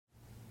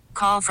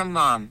Call from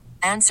mom.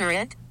 Answer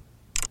it.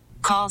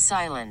 Call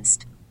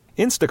silenced.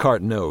 Instacart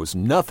knows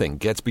nothing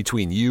gets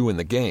between you and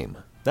the game.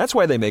 That's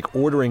why they make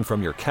ordering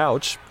from your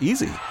couch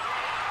easy.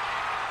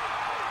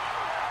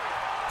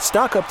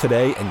 Stock up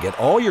today and get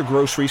all your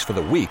groceries for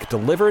the week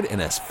delivered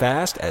in as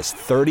fast as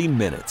 30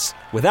 minutes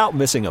without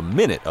missing a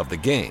minute of the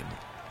game.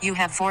 You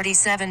have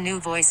 47 new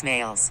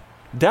voicemails.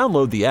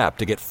 Download the app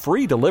to get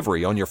free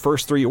delivery on your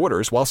first 3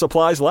 orders while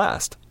supplies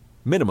last.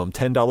 Minimum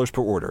 $10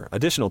 per order.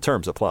 Additional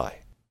terms apply.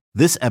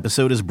 This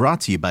episode is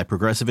brought to you by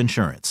Progressive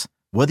Insurance.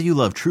 Whether you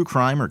love true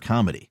crime or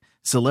comedy,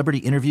 celebrity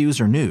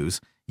interviews or news,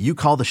 you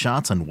call the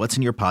shots on what's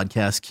in your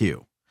podcast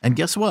queue. And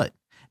guess what?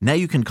 Now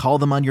you can call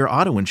them on your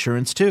auto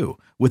insurance too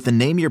with the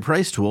Name Your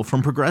Price tool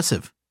from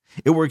Progressive.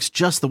 It works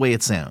just the way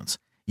it sounds.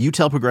 You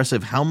tell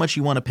Progressive how much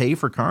you want to pay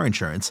for car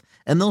insurance,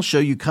 and they'll show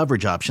you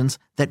coverage options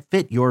that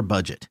fit your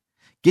budget.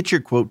 Get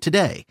your quote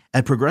today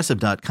at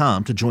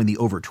Progressive.com to join the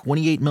over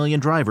 28 million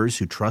drivers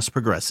who trust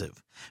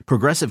Progressive.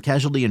 Progressive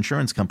Casualty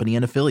Insurance Company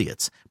and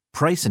Affiliates.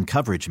 Price and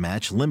coverage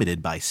match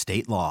limited by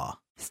state law.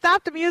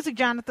 Stop the music,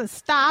 Jonathan.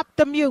 Stop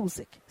the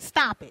music.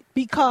 Stop it.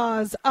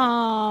 Because,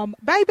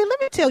 baby,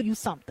 let me tell you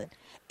something.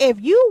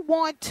 If you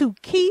want to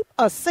keep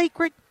a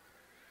secret,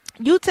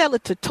 you tell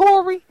it to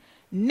Torey,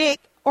 Nick,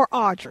 or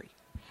Audrey.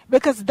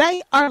 Because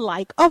they are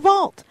like a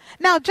vault.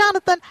 Now,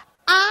 Jonathan,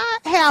 I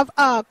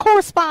have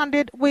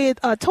corresponded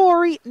with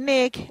Torey,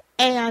 Nick,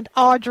 and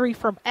Audrey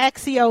from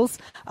Axios,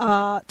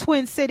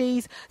 Twin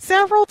Cities,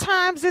 several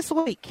times this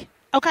week.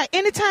 Okay,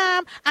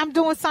 anytime I'm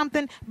doing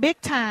something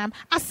big time,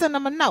 I send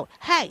them a note.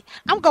 Hey,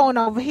 I'm going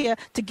over here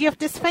to gift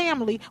this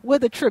family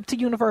with a trip to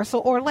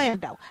Universal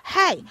Orlando.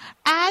 Hey,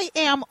 I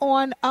am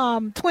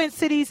on Twin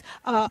Cities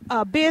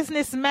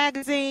business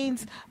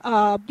magazines,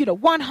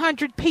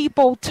 100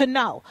 people to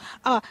know.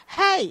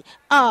 Hey,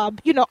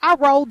 I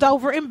rolled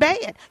over in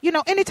bed.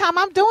 Anytime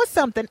I'm doing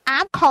something,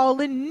 I'm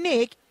calling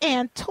Nick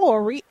and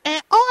Torey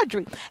and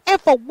Audrey. And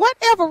for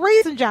whatever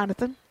reason,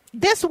 Jonathan,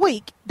 this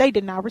week, they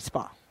did not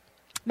respond.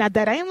 Now,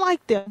 that ain't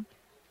like them.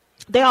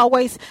 They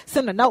always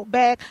send a note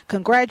back.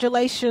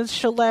 Congratulations,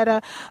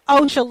 Sheletta.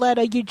 Oh,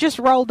 Sheletta, you just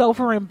rolled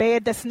over in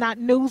bed. That's not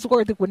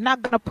newsworthy. We're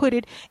not going to put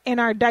it in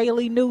our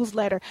daily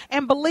newsletter.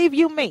 And believe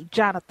you me,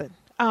 Jonathan,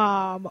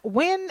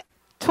 when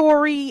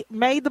Torey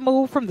made the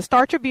move from the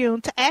Star Tribune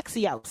to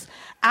Axios,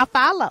 I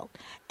followed.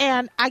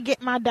 And I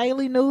get my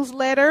daily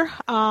newsletter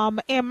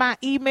in my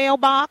email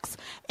box.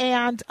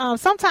 And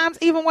sometimes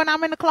even when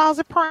I'm in the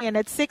closet praying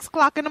at 6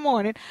 o'clock in the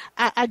morning,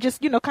 I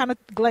just, kind of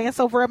glance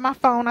over at my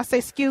phone. I say,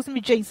 excuse me,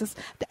 Jesus,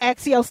 the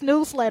Axios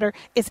newsletter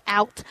is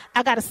out.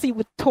 I got to see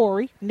what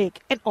Torey,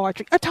 Nick, and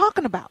Audrey are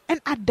talking about. And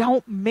I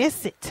don't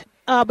miss it.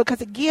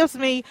 Because it gives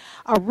me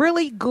a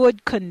really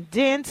good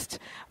condensed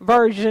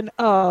version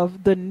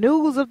of the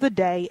news of the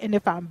day. And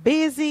if I'm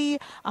busy,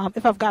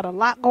 if I've got a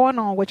lot going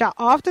on, which I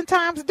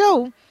oftentimes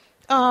do,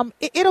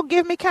 it'll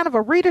give me kind of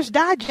a Reader's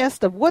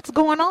Digest of what's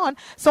going on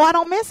so I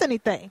don't miss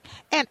anything.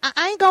 And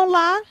I ain't gonna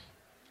lie.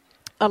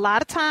 A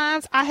lot of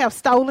times I have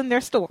stolen their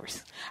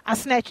stories. I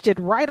snatched it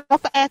right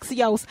off of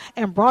Axios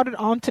and brought it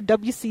on to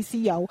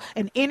WCCO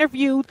and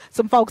interviewed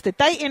some folks that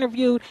they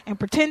interviewed and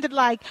pretended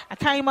like I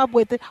came up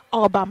with it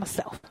all by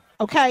myself.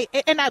 Okay.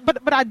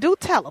 But I do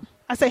tell them,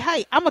 I say,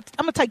 hey, I'm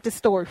gonna take this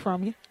story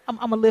from you. I'm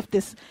gonna lift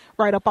this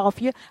right up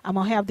off you. I'm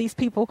gonna have these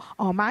people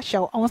on my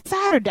show on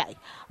Saturday,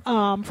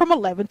 from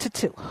 11 to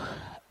 2.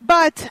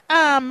 But,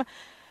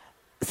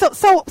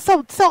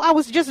 So I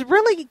was just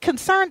really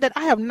concerned that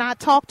I have not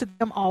talked to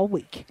them all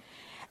week.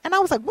 And I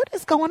was like, what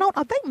is going on?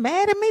 Are they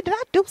mad at me? Did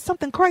I do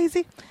something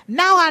crazy?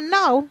 Now I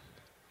know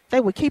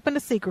they were keeping a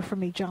secret from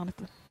me,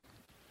 Jonathan.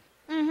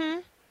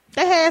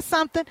 They had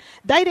something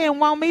they didn't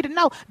want me to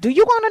know. Do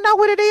you want to know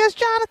what it is,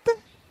 Jonathan?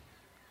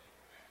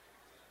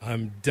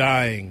 I'm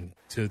dying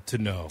to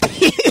know.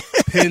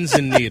 Pins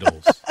and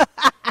needles.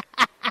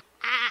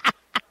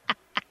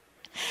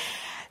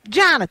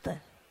 Jonathan,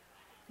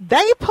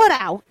 they put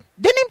out,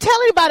 didn't even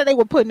tell anybody they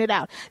were putting it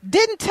out.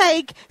 Didn't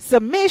take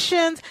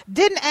submissions,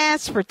 didn't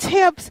ask for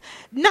tips,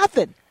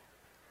 nothing.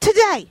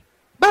 Today,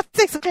 about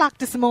 6 o'clock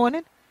this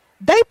morning,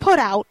 they put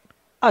out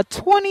a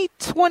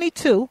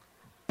 2022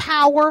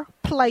 Power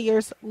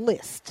Players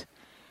list.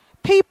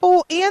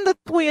 People in the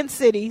Twin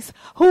Cities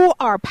who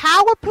are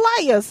power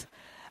players,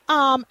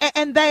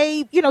 and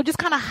they, just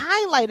kind of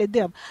highlighted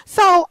them.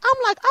 So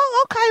I'm like,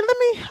 oh, okay, let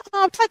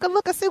me take a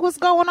look and see what's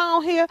going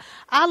on here.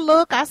 I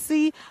look, I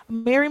see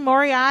Mary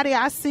Moriarty,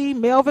 I see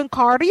Melvin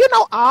Carter,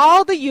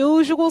 all the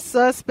usual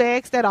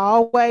suspects that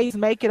always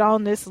make it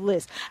on this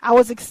list. I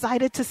was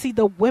excited to see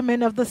the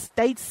women of the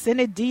state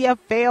Senate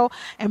DFL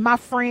and my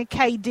friend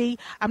KD.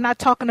 I'm not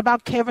talking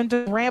about Kevin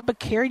Durant, but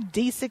Carrie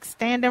Disick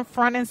standing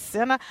front and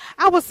center.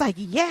 I was like,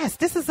 yes,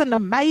 this is an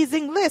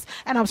amazing list.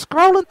 And I'm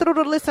scrolling through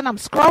the list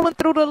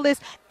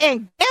list,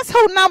 and guess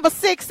who number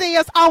 6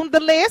 is on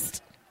the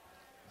list?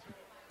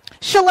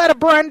 Sheletta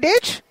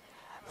Brundage,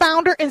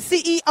 founder and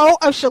CEO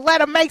of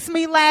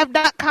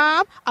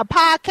ShelettaMakesMeLaugh.com, a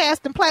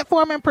podcast and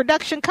platform and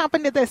production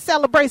company that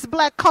celebrates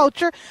Black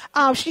culture.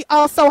 She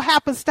also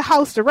happens to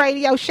host a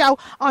radio show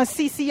on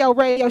CCO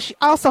Radio. She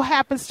also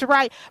happens to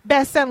write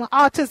best-selling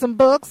autism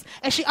books,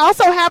 and she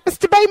also happens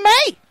to be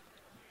me.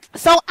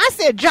 So I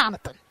said,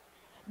 Jonathan,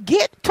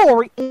 get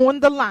Torey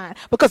on the line,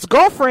 because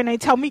girlfriend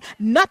ain't tell me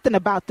nothing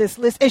about this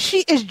list, and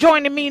she is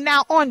joining me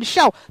now on the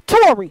show.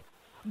 Torey,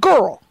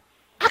 girl,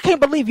 I can't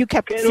believe you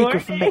kept it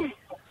secret from me.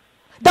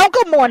 Don't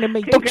good morning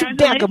me. Don't you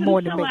dare good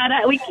morning me.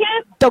 We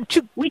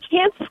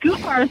can't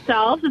scoop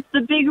ourselves. It's the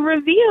big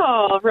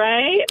reveal,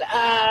 right?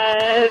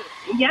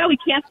 Yeah, we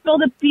can't spill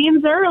the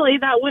beans early.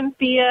 That wouldn't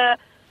be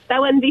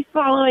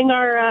following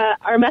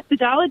our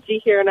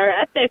methodology here and our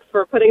ethics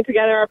for putting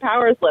together our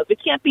powers list. We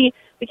can't be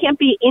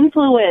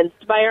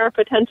influenced by our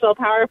potential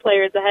power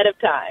players ahead of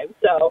time.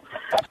 So,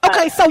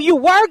 okay, so you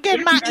were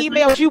getting my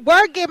emails, you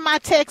were getting my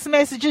text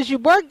messages, you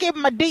were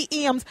getting my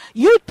DMs.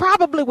 You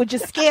probably were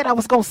just scared I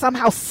was going to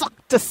somehow suck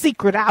the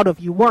secret out of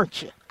you,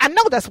 weren't you? I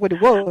know that's what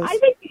it was. I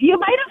think you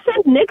might have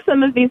sent Nick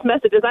some of these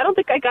messages. I don't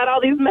think I got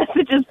all these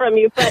messages from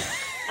you, but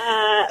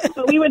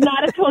we would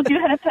not have told you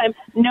ahead of time.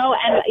 No,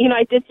 and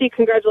I did see.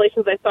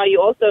 Congratulations! I saw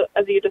you also,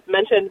 as you just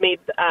mentioned,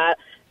 made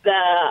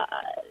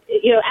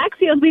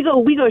Axios. We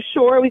go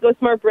Shore, we go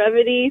Smart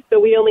Brevity. So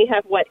we only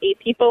have 8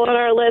 people on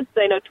our list.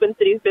 I know Twin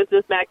Cities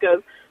Business Matt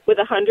goes with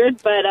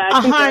 100, but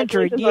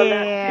 100,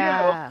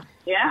 yeah,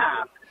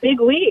 yeah, big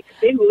week.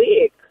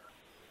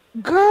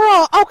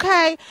 Girl,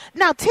 okay.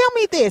 Now tell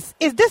me this.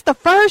 Is this the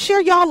first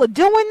year y'all are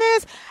doing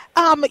this?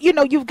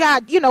 You've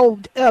got,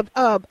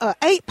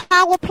 8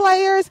 power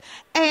players,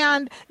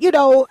 and,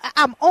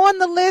 I'm on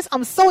the list.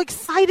 I'm so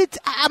excited.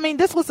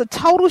 This was a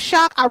total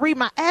shock. I read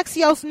my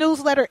Axios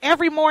newsletter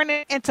every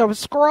morning, and to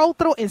scroll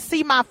through and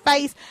see my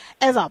face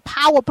as a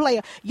power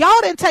player.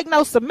 Y'all didn't take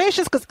no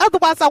submissions, because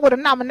otherwise I would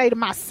have nominated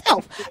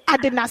myself. I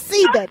did not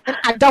see that, and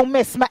I don't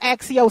miss my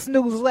Axios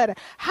newsletter.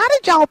 How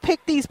did y'all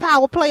pick these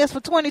power players for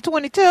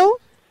 2022?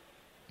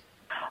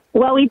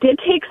 Well, we did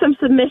take some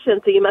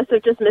submissions, so you must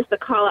have just missed the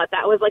call out.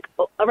 That was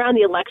around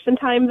the election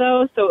time,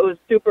 though, so it was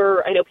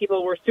I know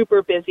people were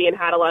super busy and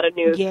had a lot of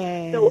news.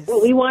 Yes. So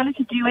what we wanted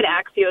to do at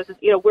Axios is,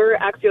 we're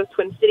Axios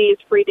Twin Cities,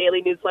 free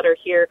daily newsletter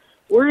here.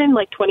 We're in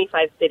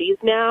 25 cities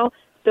now,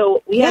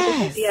 so we had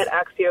this idea at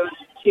Axios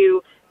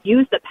to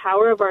use the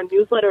power of our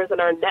newsletters and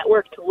our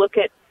network to look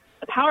at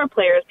power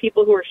players,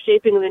 people who are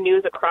shaping the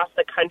news across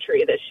the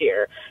country this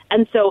year.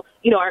 And so,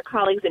 our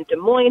colleagues in Des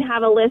Moines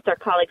have a list, our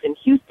colleagues in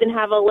Houston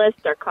have a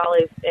list, our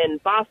colleagues in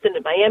Boston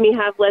and Miami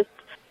have lists.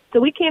 So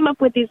we came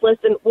up with these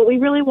lists, and what we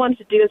really wanted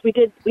to do is we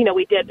did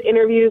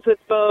interviews with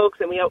folks,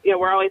 and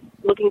we're always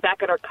looking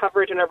back at our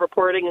coverage and our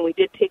reporting, and we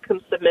did take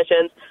some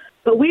submissions.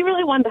 But we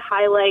really wanted to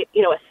highlight,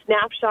 a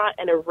snapshot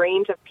and a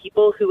range of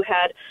people who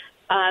had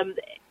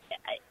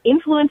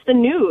influenced the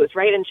news,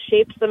 right, and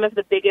shaped some of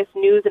the biggest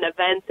news and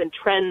events and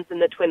trends in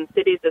the Twin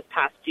Cities this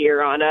past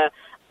year on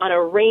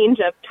a range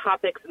of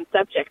topics and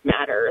subject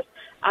matters.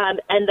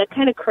 And the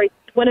kind of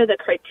one of the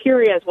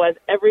criteria was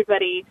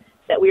everybody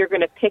that we were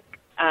going to pick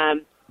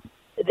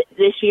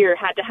this year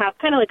had to have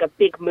kind of like a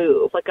big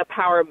move, like a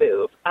power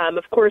move.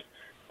 Of course,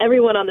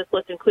 everyone on this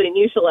list, including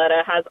you,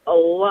 Sheletta, has a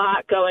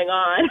lot going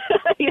on.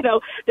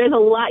 There's a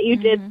lot you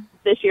did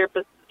this year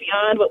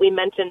beyond what we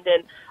mentioned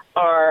in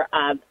our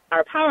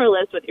power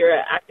list with your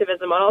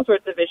activism on all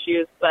sorts of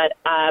issues. But,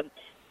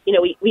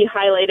 we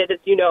highlighted, as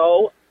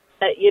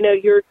that,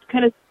 you're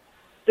kind of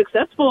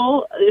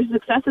successful. There's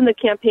success in the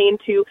campaign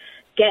to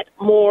get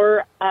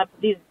more of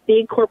these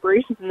big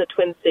corporations in the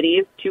Twin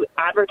Cities to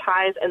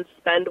advertise and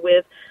spend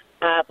with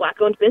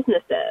Black-owned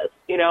businesses,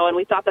 and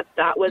we thought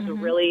that was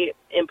really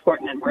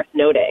important and worth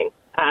noting.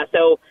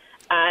 So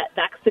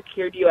that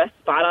secured you a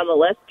spot on the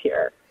list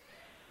here.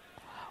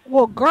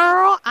 Well,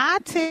 girl, I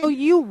tell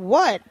you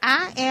what,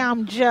 I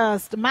am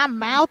just, my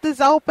mouth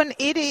is open.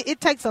 It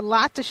takes a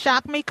lot to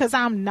shock me because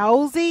I'm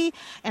nosy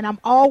and I'm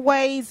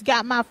always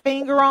got my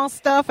finger on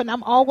stuff and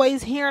I'm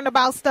always hearing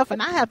about stuff.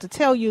 And I have to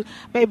tell you,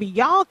 baby,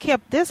 y'all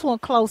kept this one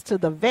close to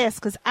the vest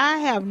because I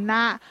have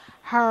not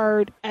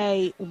heard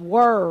a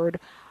word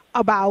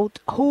about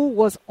who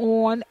was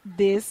on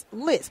this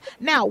list.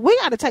 Now, we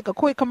got to take a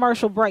quick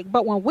commercial break,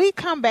 but when we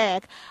come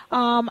back,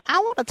 I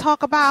want to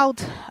talk about,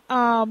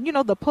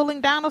 the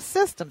pulling down of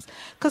systems.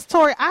 Because,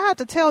 Torey, I have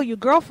to tell you,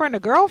 girlfriend to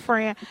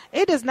girlfriend,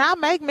 it does not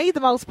make me the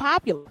most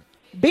popular.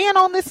 Being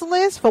on this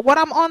list for what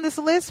I'm on this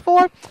list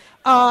for,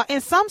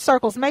 in some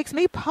circles, makes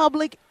me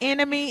public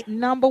enemy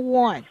number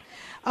one.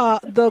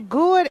 The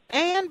good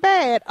and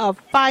bad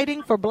of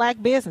fighting for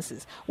Black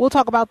businesses. We'll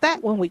talk about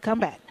that when we come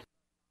back.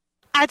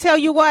 I tell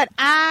you what,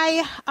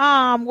 I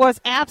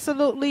was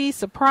absolutely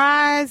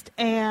surprised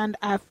and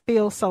I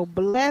feel so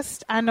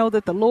blessed. I know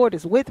that the Lord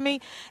is with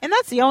me, and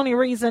that's the only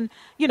reason,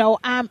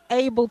 I'm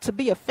able to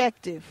be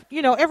effective.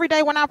 Every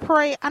day when I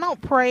pray, I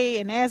don't pray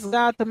and ask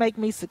God to make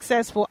me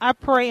successful. I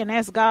pray and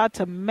ask God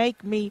to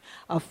make me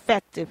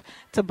effective,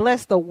 to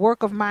bless the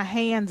work of my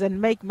hands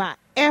and make my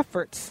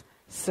efforts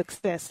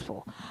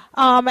successful.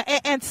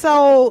 And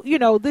so,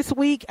 this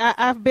week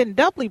I've been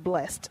doubly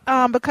blessed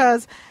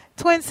because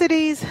Twin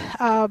Cities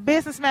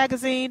Business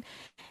Magazine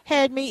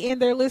had me in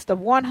their list of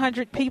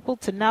 100 people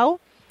to know.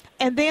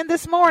 And then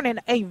this morning,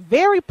 a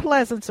very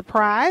pleasant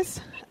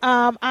surprise.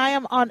 I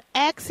am on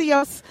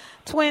Axios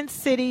Twin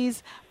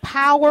Cities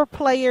Power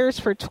Players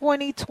for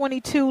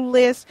 2022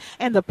 list.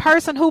 And the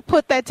person who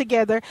put that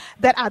together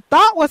that I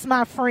thought was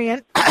my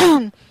friend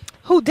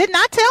who did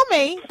not tell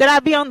me that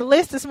I'd be on the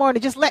list this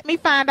morning, just let me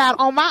find out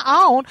on my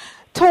own.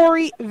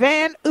 Torey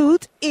Van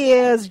Oot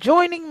is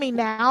joining me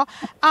now.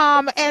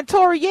 And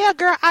Torey, yeah,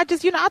 girl, I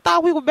just, I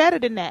thought we were better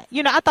than that.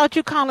 I thought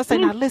you'd call and say,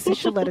 now listen,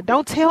 Sheletta,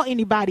 don't tell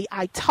anybody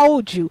I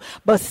told you,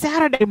 but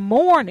Saturday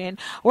morning,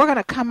 we're going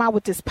to come out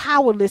with this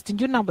power list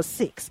and you're number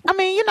 6. I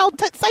mean,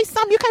 say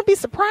something. You can't be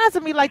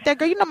surprising me like that,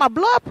 girl. My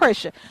blood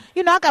pressure.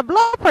 I got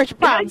blood pressure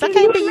problems. I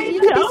can't be,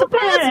 you can be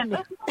surprising me.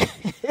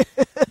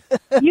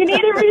 You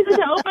need a reason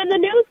to open the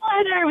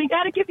newsletter. We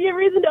got to give you a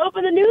reason to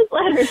open the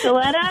newsletter,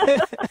 Sheletta.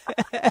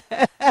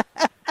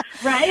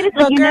 Right? It's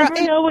like you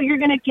never know what you're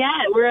going to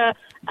get. We're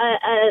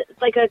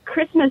like a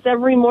Christmas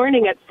every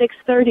morning at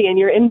 6:30 in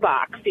your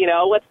inbox.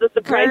 What's the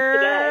surprise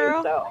today?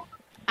 So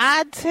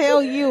I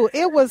tell you,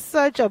 it was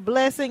such a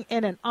blessing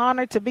and an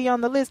honor to be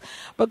on the list.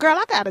 But girl,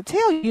 I got to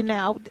tell you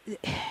now,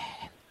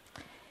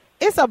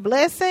 it's a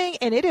blessing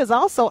and it is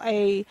also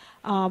a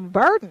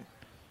burden.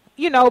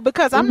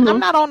 Because I'm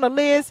not on the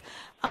list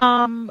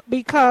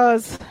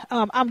because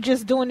I'm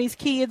just doing these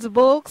kids'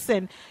 books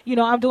and,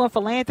 I'm doing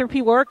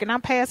philanthropy work and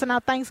I'm passing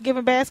out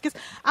Thanksgiving baskets.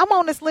 I'm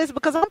on this list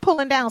because I'm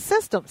pulling down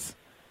systems.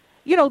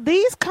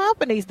 These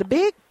companies, the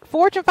big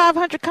Fortune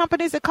 500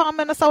 companies that call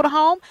Minnesota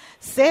home,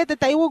 said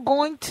that they were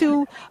going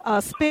to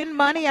spend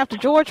money after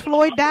George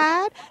Floyd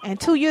died. And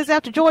 2 years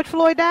after George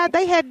Floyd died,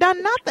 they had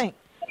done nothing.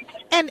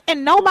 And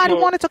nobody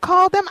wanted to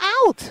call them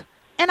out.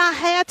 And I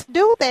had to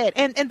do that.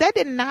 And that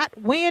did not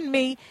win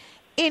me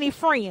any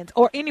friends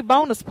or any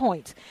bonus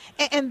points.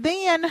 And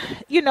then,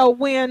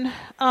 when,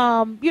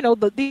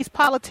 these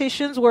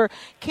politicians were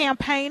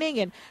campaigning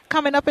and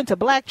coming up into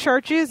black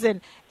churches and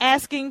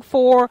asking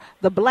for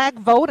the black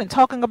vote and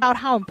talking about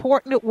how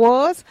important it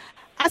was,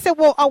 I said,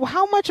 well,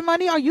 how much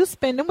money are you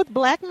spending with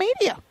black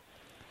media?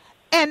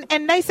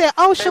 And they said,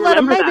 oh,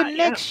 Sheletta, maybe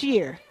next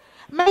year.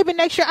 Maybe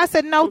next year. I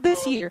said, no,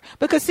 this year.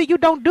 Because, see, you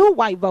don't do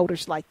white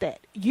voters like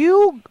that.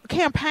 You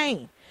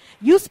campaign.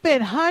 You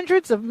spend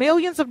hundreds of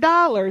millions of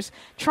dollars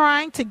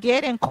trying to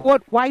get and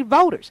court white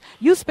voters.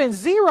 You spend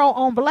zero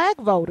on black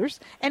voters,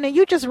 and then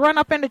you just run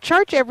up into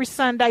church every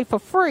Sunday for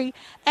free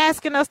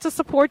asking us to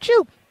support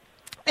you.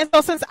 And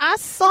so since I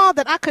saw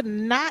that I could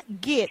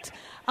not get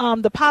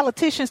the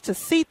politicians to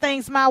see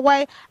things my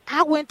way,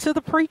 I went to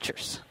the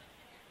preachers.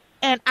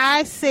 And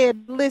I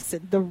said,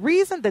 listen, the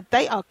reason that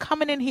they are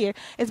coming in here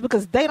is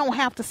because they don't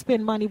have to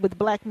spend money with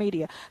black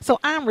media. So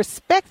I'm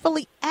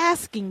respectfully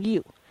asking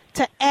you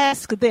to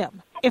ask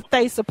them if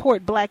they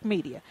support black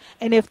media.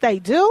 And if they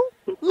do,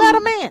 let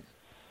them in.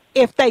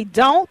 If they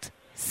don't,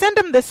 send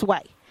them this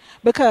way.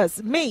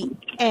 Because me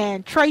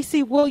and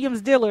Tracy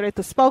Williams Dillard at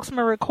the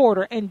Spokesman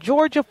Recorder and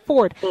Georgia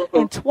Fort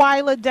and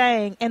Twyla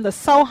Dang and the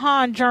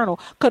Sohan Journal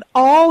could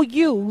all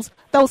use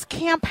those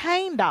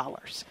campaign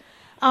dollars.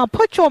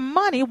 Put your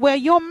money where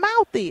your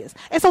mouth is.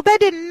 And so that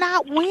did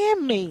not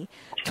win me,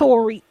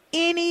 Torey,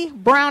 any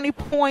brownie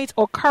points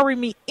or curry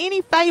me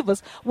any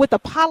favors with the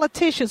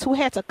politicians who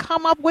had to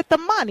come up with the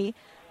money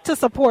to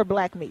support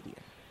black media.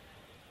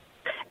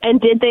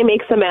 And did they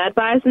make some ad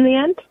buys in the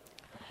end?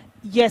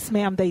 Yes,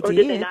 ma'am, they did. Or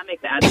did they not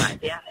make the ad buys?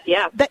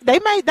 Yeah. They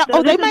made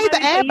the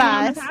ad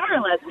buys.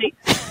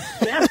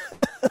 Yeah.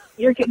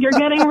 You're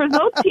getting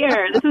results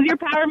here. This is your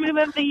power move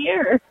of the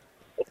year.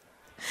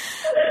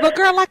 But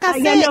girl, like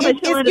I said,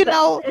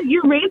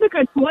 you raise a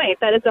good point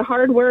that it's a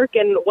hard work,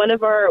 and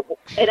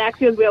at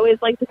Axios we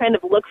always like to kind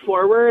of look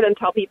forward and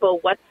tell people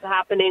what's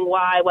happening,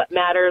 why, what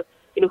matters,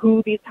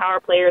 who these power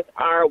players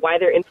are, why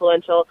they're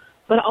influential,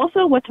 but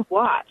also what to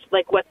watch,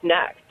 like what's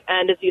next.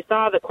 And as you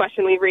saw, the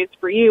question we raised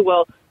for you,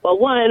 well,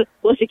 one,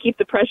 will she keep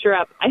the pressure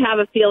up? I have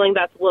a feeling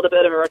that's a little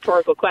bit of a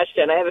rhetorical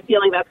question. I have a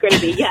feeling that's going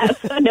to be yes,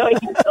 knowing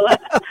you,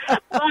 Sheletta.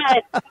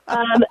 But,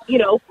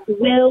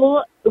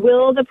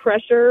 will the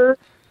pressure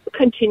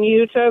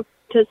continue to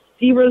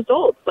see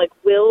results? Like,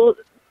 will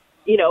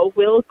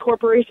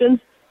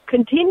corporations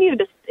continue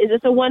to, is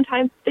this a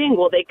one-time thing?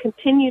 Will they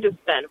continue to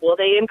spend? Will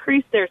they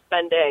increase their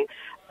spending?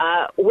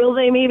 Will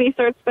they maybe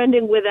start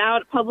spending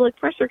without public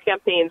pressure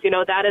campaigns?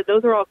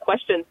 Those are all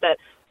questions that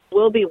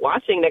we'll be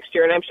watching next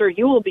year, and I'm sure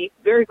you will be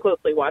very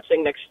closely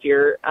watching next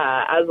year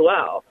as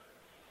well.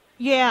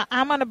 Yeah,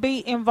 I'm going to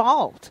be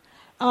involved.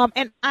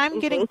 And I'm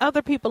getting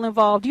other people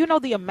involved.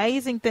 The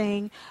amazing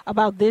thing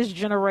about this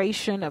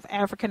generation of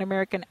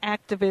African-American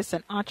activists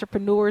and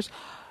entrepreneurs,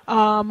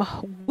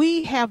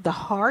 we have the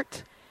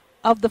heart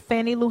of the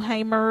Fannie Lou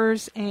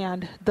Hamers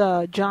and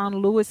the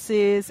John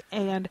Lewises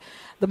and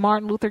the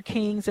Martin Luther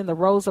Kings and the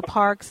Rosa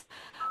Parks,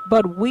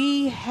 but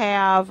we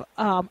have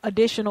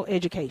additional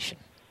education.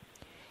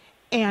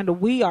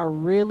 And we are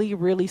really,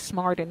 really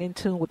smart and in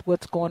tune with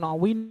what's going on.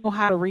 We know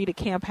how to read a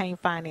campaign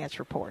finance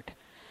report.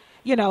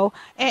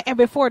 And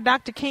before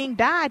Dr. King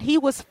died, he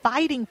was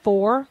fighting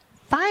for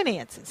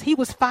finances. He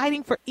was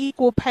fighting for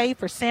equal pay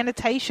for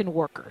sanitation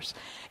workers.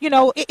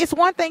 It's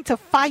one thing to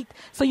fight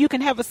so you can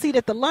have a seat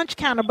at the lunch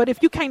counter, but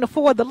if you can't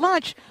afford the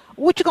lunch,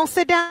 what you going to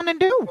sit down and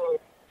do?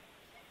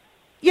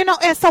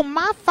 And so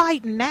my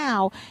fight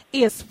now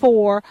is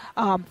for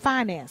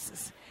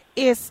finances.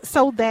 Is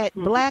so that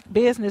black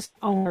business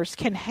owners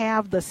can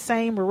have the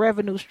same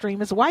revenue stream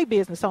as white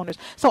business owners.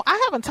 So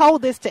I haven't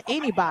told this to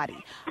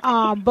anybody,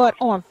 but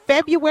on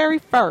February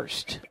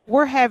 1st,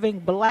 we're having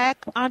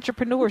Black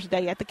Entrepreneurs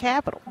Day at the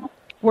Capitol.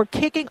 We're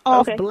kicking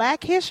off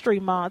Black History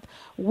Month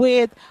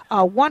with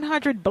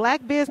 100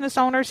 black business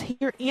owners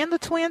here in the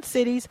Twin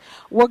Cities.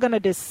 We're going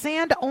to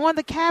descend on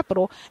the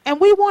Capitol,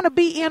 and we want to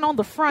be in on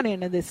the front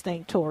end of this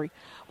thing, Torey.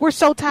 We're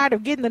so tired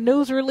of getting the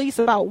news release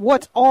about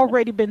what's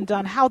already been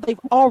done, how they've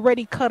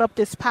already cut up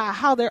this pie,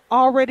 how they're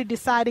already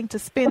deciding to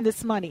spend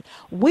this money.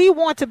 We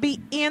want to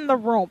be in the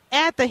room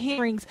at the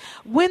hearings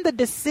when the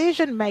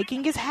decision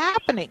making is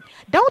happening.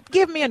 Don't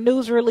give me a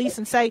news release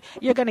and say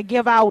you're going to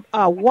give out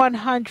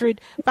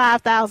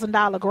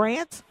 $105,000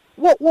 grants.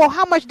 Well,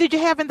 how much did you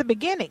have in the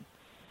beginning?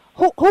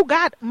 Who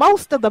got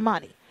most of the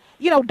money?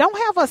 Don't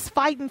have us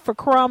fighting for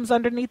crumbs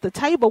underneath the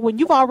table when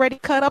you've already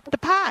cut up the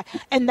pie.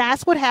 And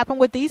that's what happened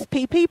with these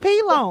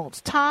PPP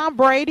loans. Tom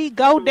Brady,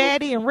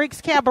 GoDaddy, and Rick's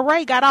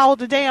Cabaret got all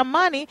the damn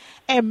money.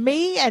 And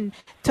me and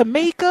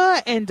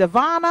Tamika and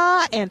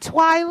Devonna and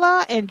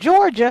Twyla and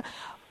Georgia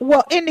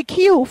were in the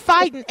queue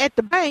fighting at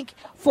the bank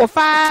for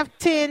 $5,000,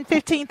 $10,000,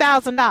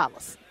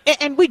 $15,000.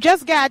 And we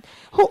just got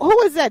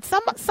who is that?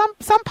 Some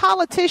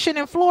politician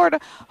in Florida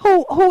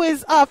who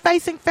is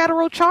facing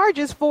federal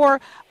charges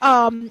for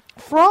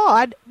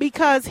fraud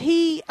because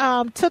he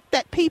took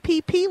that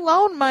PPP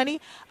loan money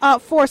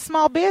for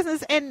small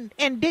business and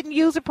didn't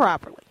use it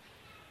properly.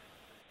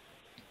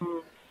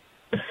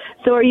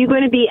 So, are you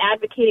going to be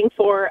advocating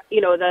for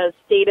the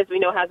state, as we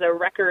know, has a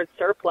record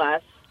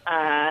surplus?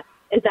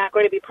 Is that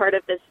going to be part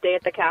of this day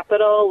at the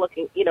Capitol?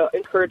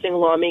 Encouraging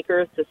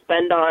lawmakers to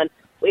spend on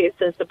ways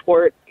to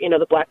support,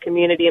 the black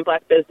community and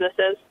black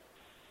businesses?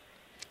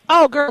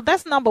 Oh, girl,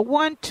 that's number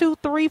 1, 2,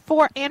 3,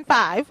 4, and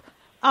 5.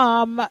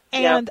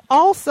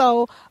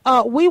 Also,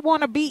 we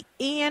want to be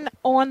in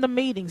on the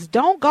meetings.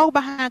 Don't go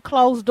behind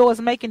closed doors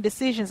making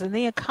decisions and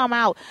then come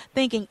out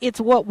thinking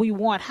it's what we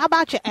want. How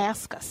about you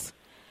ask us?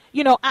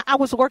 I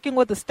was working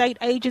with a state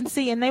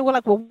agency, and they were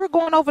like, well, we're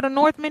going over to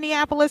North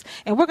Minneapolis,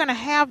 and we're going to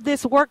have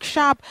this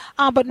workshop,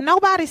 but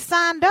nobody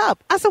signed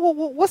up. I said, well,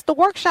 what's the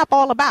workshop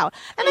all about?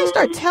 And they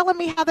started telling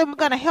me how they were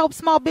going to help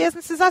small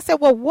businesses. I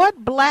said, well,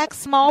 what black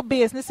small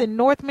business in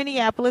North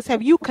Minneapolis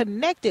have you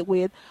connected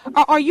with?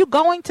 Or are you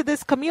going to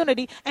this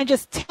community and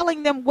just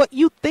telling them what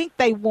you think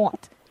they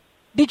want?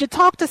 Did you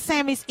talk to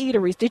Sammy's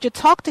Eateries? Did you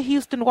talk to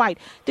Houston White?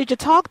 Did you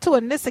talk to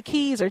Anissa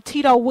Keys or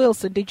Tito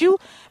Wilson? Did you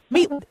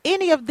meet with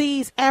any of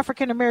these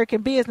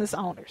African-American business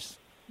owners?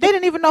 They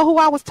didn't even know who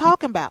I was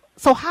talking about.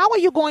 So how are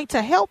you going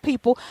to help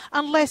people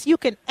unless you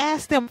can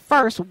ask them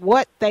first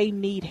what they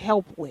need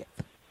help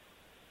with?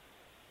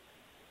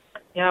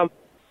 Yeah.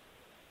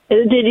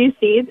 Did you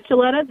see,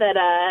 Sheletta,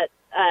 that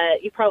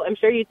I'm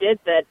sure you did,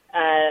 that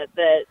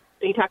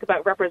you talk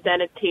about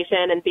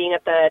representation and being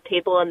at the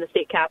table in the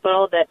state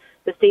capitol, that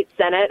the state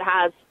Senate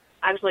has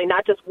actually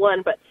not just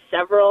one, but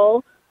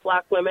several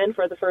black women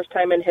for the first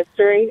time in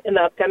history in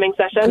the upcoming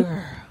session.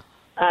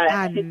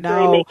 I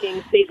know.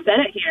 Making state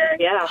Senate here,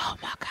 yeah.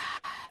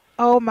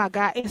 Oh, my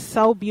God. It's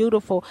so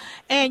beautiful.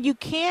 And you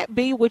can't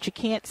be what you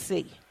can't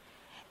see.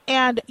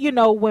 And,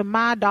 when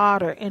my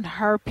daughter and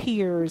her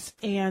peers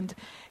and,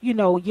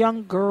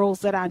 young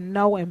girls that I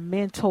know and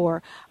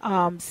mentor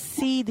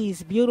see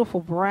these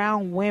beautiful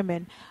brown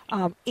women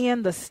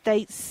in the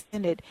state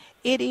Senate,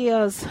 it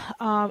is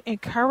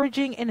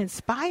encouraging and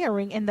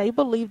inspiring, and they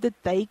believe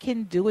that they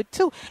can do it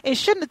too. It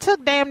shouldn't have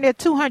took damn near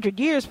 200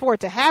 years for it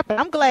to happen.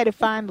 I'm glad it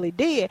finally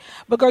did.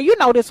 But, girl,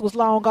 this was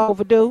long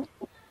overdue.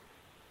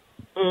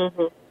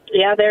 Mm-hmm.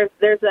 Yeah, the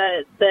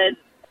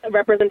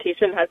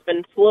representation has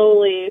been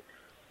slowly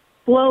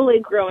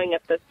growing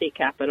at the state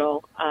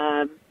capitol.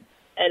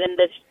 And in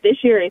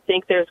this year, I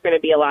think there's going to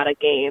be a lot of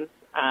gains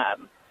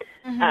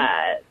in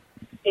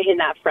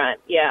that front.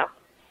 Yeah.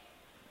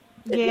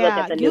 If you look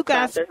at the new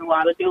class, there's a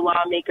lot of new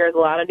lawmakers, a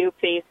lot of new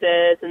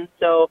faces. And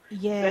so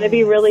it's going to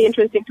be really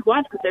interesting to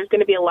watch because there's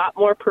going to be a lot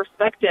more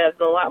perspectives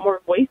and a lot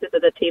more voices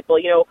at the table.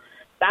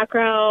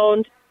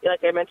 Background,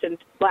 like I mentioned,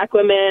 black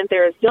women,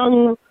 there's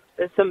some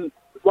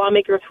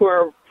lawmakers who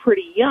are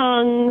pretty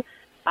young.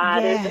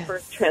 There's the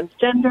first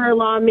transgender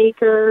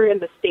lawmaker in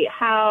the state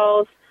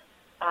house.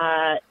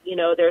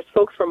 There's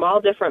folks from all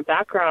different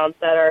backgrounds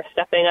that are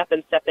stepping up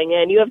and stepping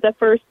in. You have the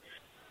first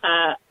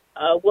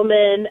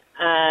woman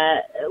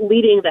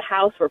leading the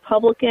House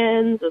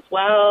Republicans as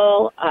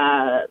well.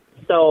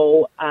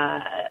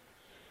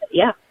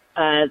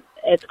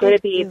 It's going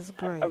to be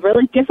a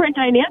really different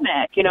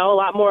dynamic. A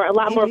lot more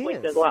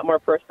voices, a lot more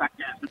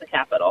perspectives at the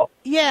Capitol.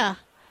 Yeah.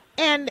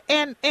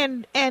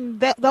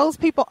 those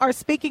people are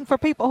speaking for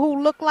people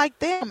who look like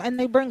them, and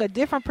they bring a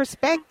different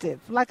perspective.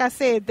 Like I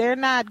said, they're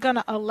not going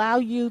to allow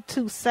you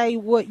to say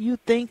what you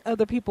think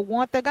other people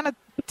want. They're going to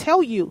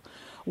tell you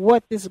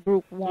what this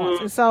group wants.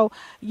 And so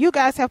you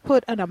guys have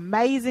put an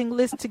amazing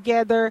list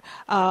together.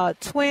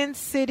 Twin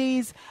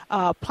Cities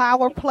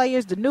power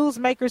players, the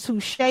newsmakers who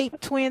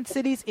shaped Twin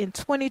Cities in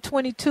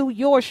 2022.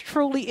 Yours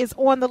truly is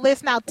on the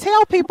list. Now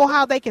tell people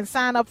how they can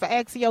sign up for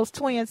Axios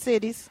Twin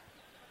Cities.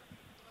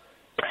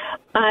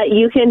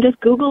 You can just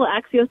Google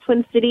Axios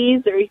Twin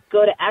Cities, or you can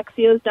go to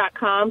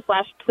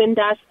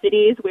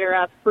axios.com/twin-cities. We're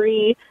a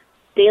free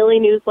daily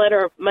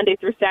newsletter, Monday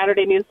through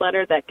Saturday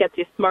newsletter that gets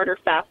you smarter,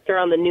 faster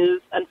on the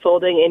news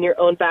unfolding in your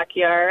own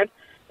backyard.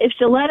 If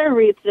Sheletta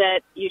reads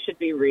it, you should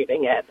be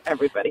reading it,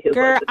 everybody who's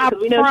Girl, listening.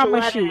 Because we know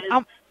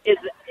Sheletta is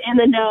in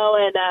the know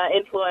and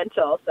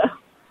influential, so...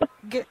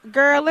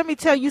 Girl, let me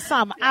tell you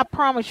something. I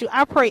promise you,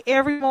 I pray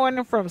every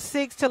morning from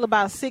 6 till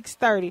about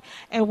 6:30.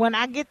 And when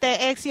I get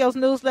that Axios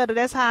newsletter,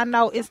 that's how I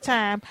know it's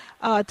time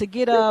to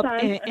get up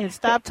and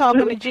stop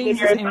talking to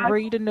Jesus and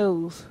read the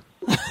news.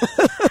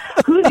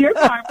 Who's your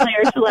power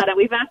player, Sheletta?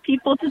 We've asked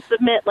people to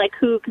submit, like,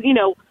 who, because, you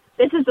know,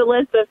 this is the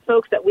list of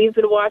folks that we've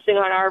been watching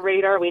on our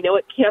radar. We know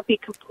it can't be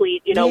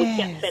complete. You know, We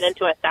can't fit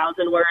into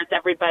 1,000 words,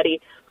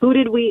 everybody. Who's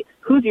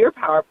your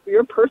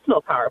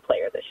personal power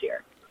player this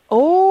year?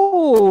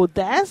 Oh,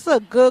 that's a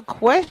good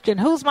question.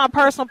 Who's my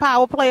personal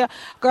power player?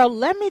 Girl,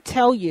 let me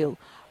tell you,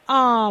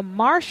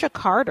 Marsha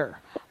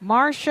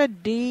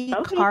D.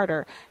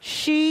 Carter.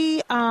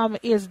 She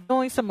is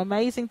doing some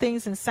amazing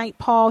things in St.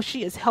 Paul.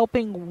 She is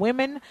helping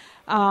women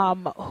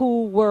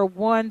who were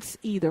once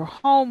either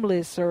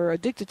homeless or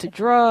addicted to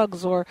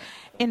drugs or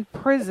in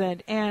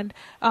prison. And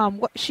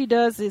what she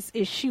does is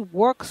she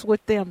works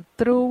with them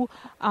through,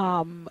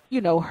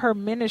 her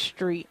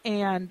ministry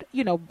and,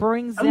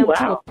 brings them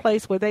to a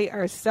place where they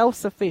are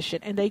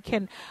self-sufficient and they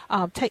can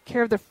take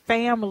care of their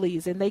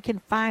families and they can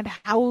find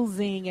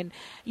housing. And,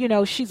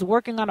 she's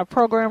working on a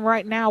program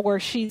right now where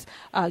she's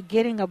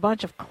getting a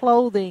bunch of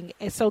clothing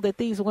so that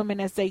these women,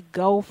 as they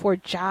go for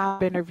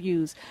job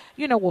interviews,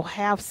 will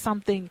have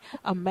something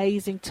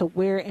amazing to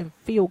wear and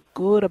feel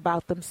good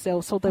about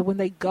themselves so that when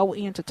they go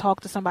in to talk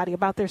to somebody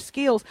about their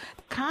skills,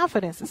 the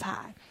confidence is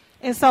high.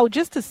 And so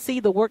just to see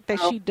the work that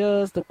she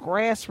does, the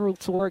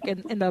grassroots work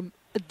and the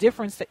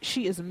difference that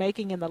she is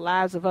making in the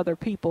lives of other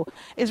people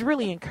is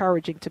really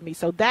encouraging to me.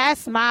 So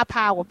that's my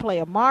power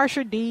player,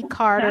 Marsha D.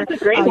 Carter.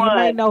 That's a great one. You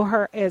may know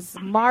her as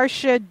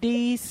Marsha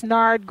D.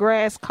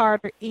 Snodgrass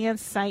Carter in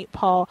St.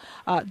 Paul,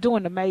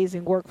 doing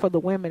amazing work for the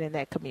women in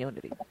that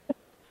community.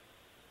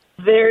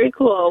 Very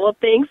cool. Well,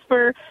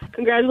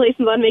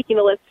 congratulations on making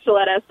the list,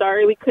 Sheletta.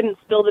 Sorry we couldn't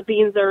spill the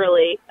beans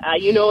early.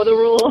 You know the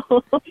rules.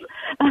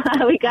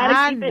 We got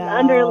to keep it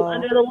under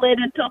the lid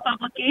until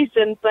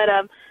publication. But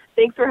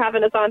thanks for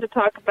having us on to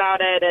talk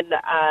about it. And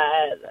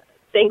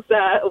thanks.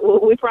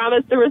 We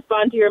promise to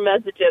respond to your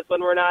messages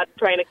when we're not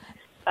trying to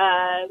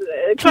hide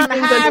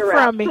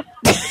from me.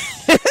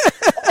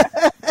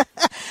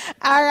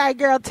 All right,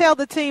 girl, tell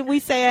the team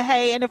we say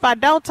hey. And if I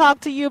don't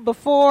talk to you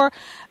before,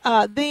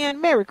 then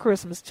Merry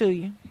Christmas to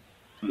you.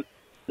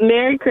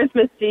 Merry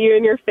Christmas to you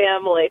and your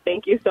family.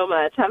 Thank you so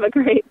much. Have a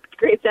great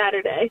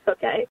Saturday.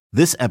 Okay.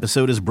 This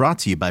episode is brought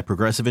to you by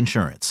Progressive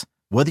Insurance.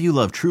 Whether you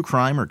love true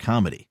crime or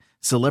comedy,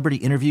 celebrity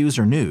interviews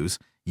or news,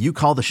 you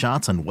call the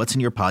shots on what's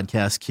in your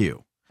podcast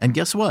queue. And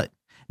guess what?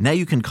 Now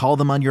you can call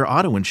them on your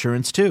auto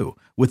insurance too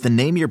with the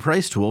Name Your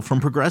Price tool from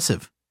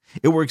Progressive.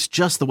 It works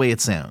just the way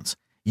it sounds.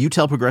 You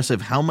tell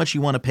Progressive how much you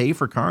want to pay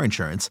for car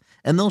insurance,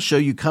 and they'll show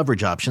you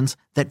coverage options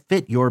that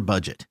fit your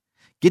budget.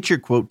 Get your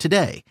quote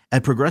today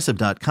at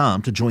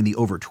Progressive.com to join the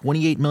over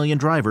 28 million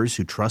drivers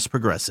who trust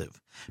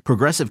Progressive.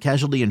 Progressive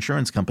Casualty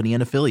Insurance Company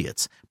and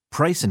Affiliates.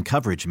 Price and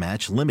coverage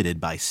match limited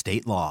by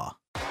state law.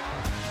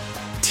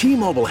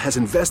 T-Mobile has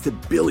invested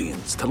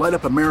billions to light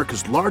up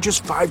America's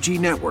largest 5G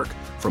network,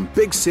 from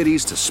big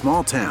cities to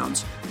small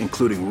towns,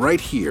 including right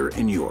here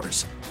in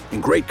yours.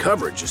 And great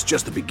coverage is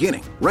just the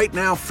beginning. Right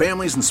now,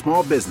 families and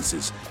small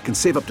businesses can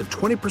save up to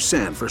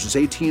 20% versus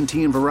AT&T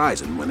and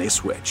Verizon when they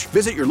switch.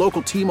 Visit your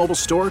local T-Mobile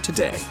store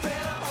today.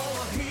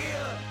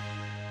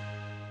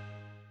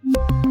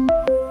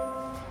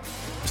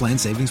 Plan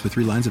savings with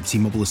 3 lines of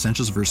T-Mobile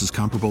Essentials versus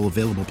comparable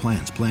available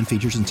plans. Plan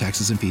features and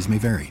taxes and fees may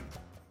vary.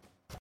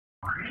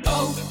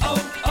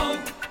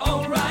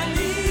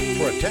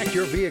 Protect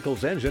your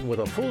vehicle's engine with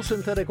a full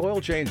synthetic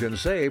oil change and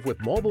save with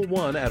Mobile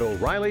One at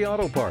O'Reilly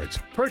Auto Parts.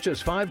 Purchase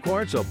 5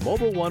 quarts of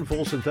Mobile One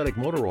full synthetic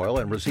motor oil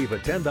and receive a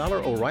 $10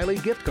 O'Reilly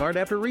gift card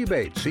after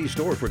rebate. See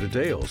store for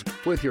details.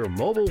 With your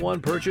Mobile One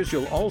purchase,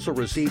 you'll also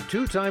receive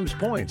 2 times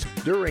points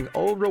during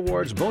O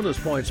Rewards Bonus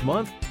Points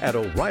Month at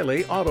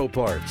O'Reilly Auto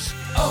Parts.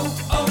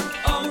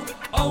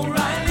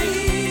 O'Reilly.